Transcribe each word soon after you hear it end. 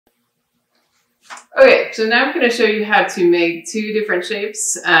Okay, so now I'm going to show you how to make two different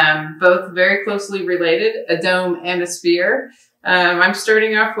shapes, both very closely related, a dome and a sphere. I'm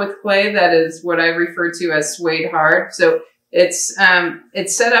starting off with clay that is what I refer to as suede-hard. So it's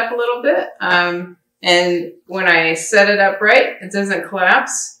set up a little bit, and when I set it up right, it doesn't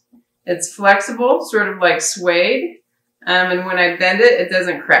collapse. It's flexible, sort of like suede, and when I bend it, it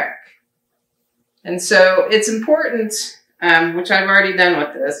doesn't crack. And so it's important, which I've already done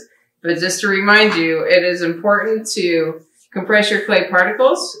with this, but just to remind you, it is important to compress your clay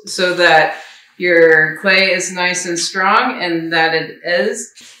particles so that your clay is nice and strong and that it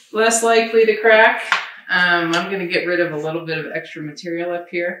is less likely to crack. I'm going to get rid of a little bit of extra material up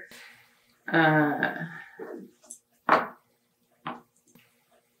here. And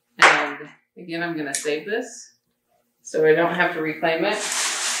again, I'm going to save this so I don't have to reclaim it.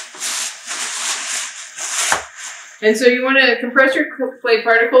 And so you want to compress your clay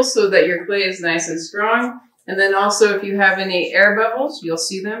particles so that your clay is nice and strong. And then also if you have any air bubbles, you'll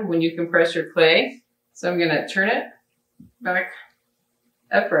see them when you compress your clay. So I'm going to turn it back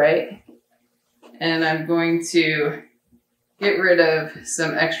upright. And I'm going to get rid of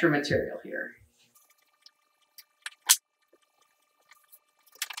some extra material here.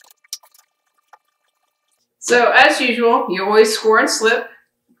 So as usual, you always score and slip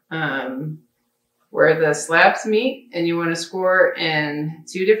where the slabs meet, and you want to score in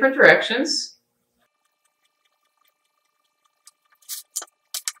two different directions.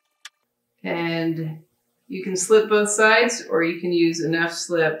 And you can slip both sides, or you can use enough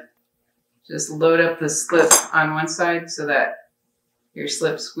slip. Just load up the slip on one side so that your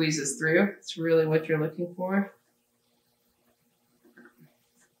slip squeezes through. It's really what you're looking for.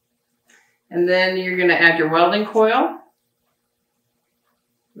 And then you're going to add your welding coil.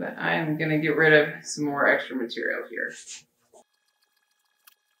 But I'm going to get rid of some more extra material here.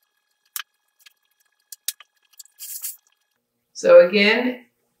 So again,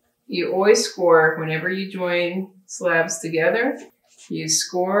 you always score whenever you join slabs together. You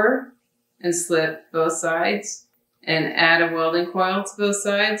score and slip both sides and add a welding coil to both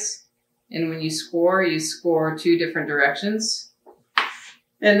sides. And when you score two different directions.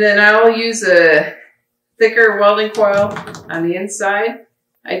 And then I'll use a thicker welding coil on the inside.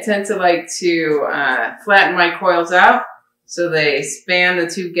 I tend to like to flatten my coils out so they span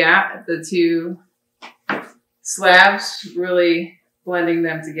the two slabs, really blending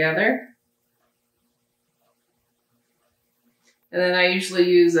them together. And then I usually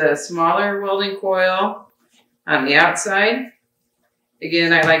use a smaller welding coil on the outside.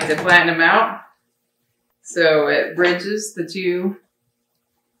 Again, I like to flatten them out so it bridges the two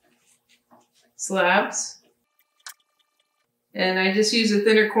slabs. And I just use a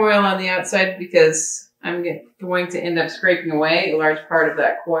thinner coil on the outside because I'm going to end up scraping away a large part of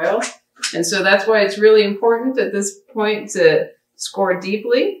that coil. And so that's why it's really important at this point to score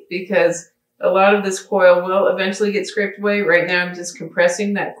deeply, because a lot of this coil will eventually get scraped away. Right now I'm just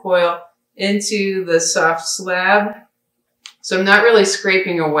compressing that coil into the soft slab. So I'm not really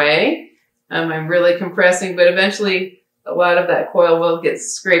scraping away. I'm really compressing, but eventually a lot of that coil will get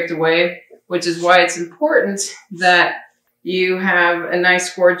scraped away, which is why it's important that you have a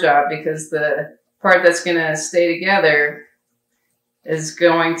nice score job, because the part that's going to stay together is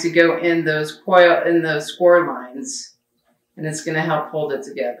going to go in those score lines, and it's going to help hold it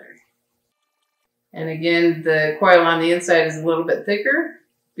together. And again, the coil on the inside is a little bit thicker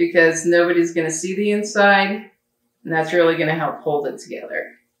because nobody's going to see the inside, and that's really going to help hold it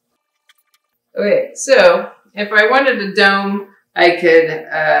together. Okay, so if I wanted a dome, I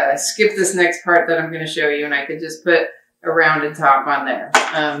could skip this next part that I'm going to show you, and I could just put a rounded top on there.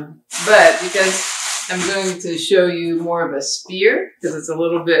 But because I'm going to show you more of a sphere, because it's a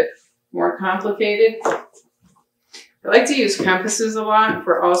little bit more complicated, I like to use compasses a lot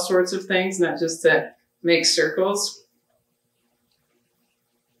for all sorts of things, not just to make circles.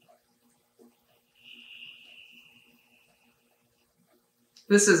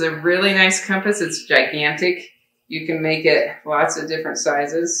 This is a really nice compass. It's gigantic. You can make it lots of different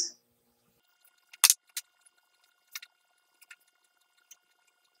sizes.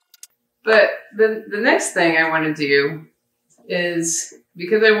 But the next thing I want to do is,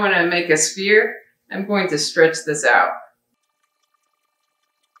 because I want to make a sphere, I'm going to stretch this out.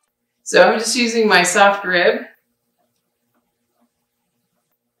 So I'm just using my soft rib.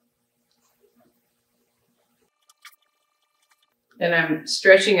 And I'm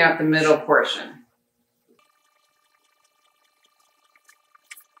stretching out the middle portion.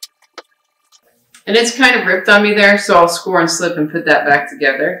 And it's kind of ripped on me there, so I'll score and slip and put that back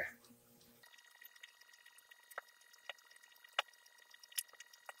together.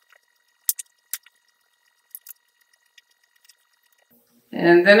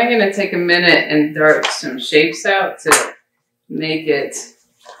 And then I'm going to take a minute and dart some shapes out to make it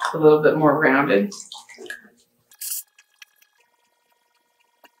a little bit more rounded.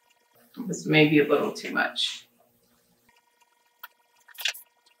 This may be a little too much.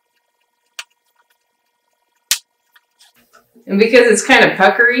 And because it's kind of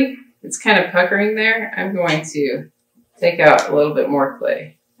puckery, it's kind of puckering there, I'm going to take out a little bit more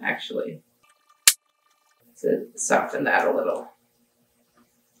clay, actually, to soften that a little.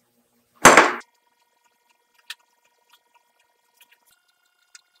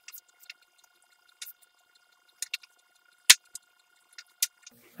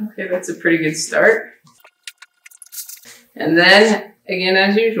 Okay, that's a pretty good start. And then, again,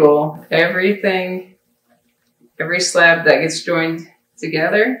 as usual, every slab that gets joined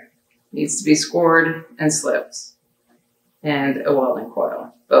together needs to be scored and slipped. And a welding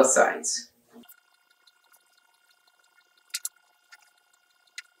coil, both sides.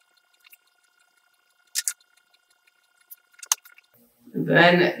 And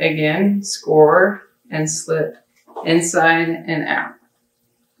then, again, score and slip inside and out.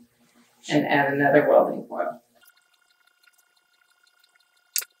 And add another welding coil.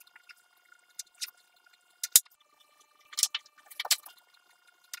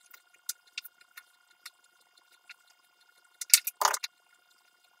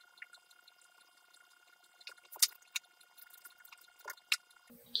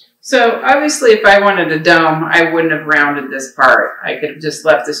 So obviously if I wanted a dome, I wouldn't have rounded this part. I could have just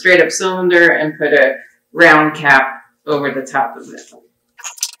left a straight up cylinder and put a round cap over the top of it.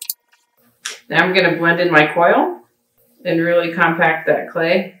 Now I'm going to blend in my coil and really compact that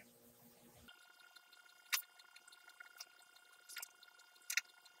clay.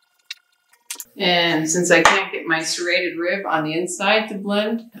 And since I can't get my serrated rib on the inside to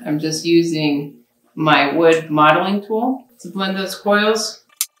blend, I'm just using my wood modeling tool to blend those coils.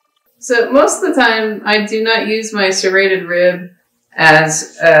 So most of the time I do not use my serrated rib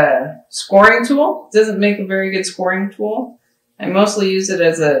as a scoring tool. It doesn't make a very good scoring tool. I mostly use it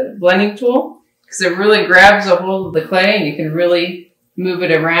as a blending tool because it really grabs a hold of the clay and you can really move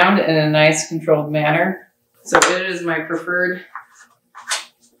it around in a nice controlled manner. So it is my preferred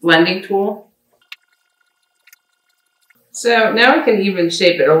blending tool. So now I can even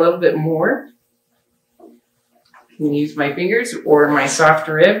shape it a little bit more. I can use my fingers or my soft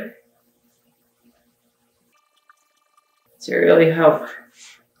rib to really help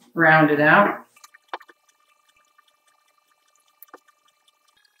round it out.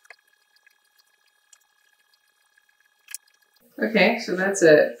 Okay, so that's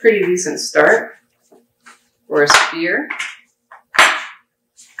a pretty decent start for a sphere.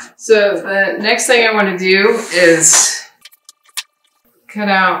 So the next thing I want to do is cut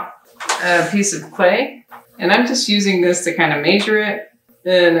out a piece of clay, and I'm just using this to kind of measure it,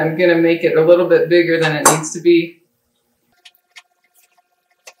 and I'm going to make it a little bit bigger than it needs to be.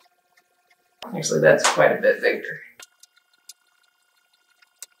 Actually, that's quite a bit bigger.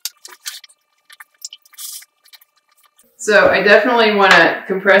 So I definitely want to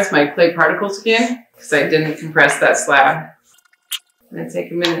compress my clay particles again because I didn't compress that slab. I'm going to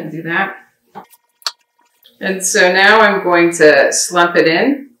take a minute and do that. And so now I'm going to slump it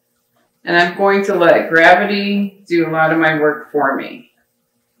in, and I'm going to let gravity do a lot of my work for me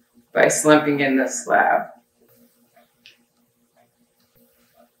by slumping in this slab.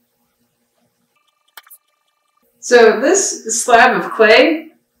 So this slab of clay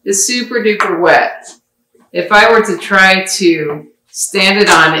is super duper wet. If I were to try to stand it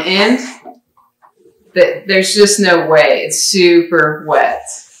on end, there's just no way. It's super wet.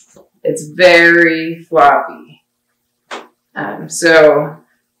 It's very floppy. So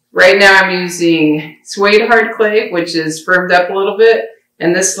right now I'm using suede-hard clay, which is firmed up a little bit,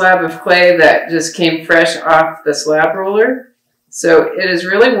 and this slab of clay that just came fresh off the slab roller. So it is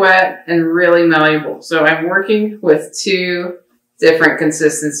really wet and really malleable. So I'm working with two different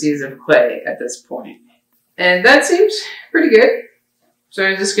consistencies of clay at this point. And that seems pretty good. So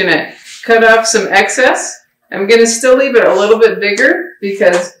I'm just going to cut off some excess. I'm going to still leave it a little bit bigger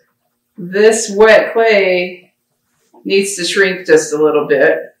because this wet clay needs to shrink just a little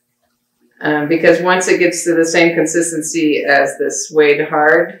bit. Because once it gets to the same consistency as this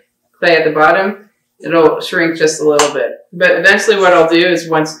suede-hard clay at the bottom, it'll shrink just a little bit. But eventually what I'll do is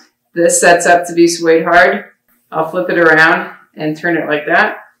once this sets up to be suede-hard, I'll flip it around and turn it like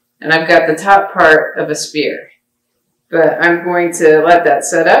that. And I've got the top part of a sphere. But I'm going to let that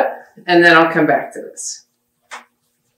set up, and then I'll come back to this.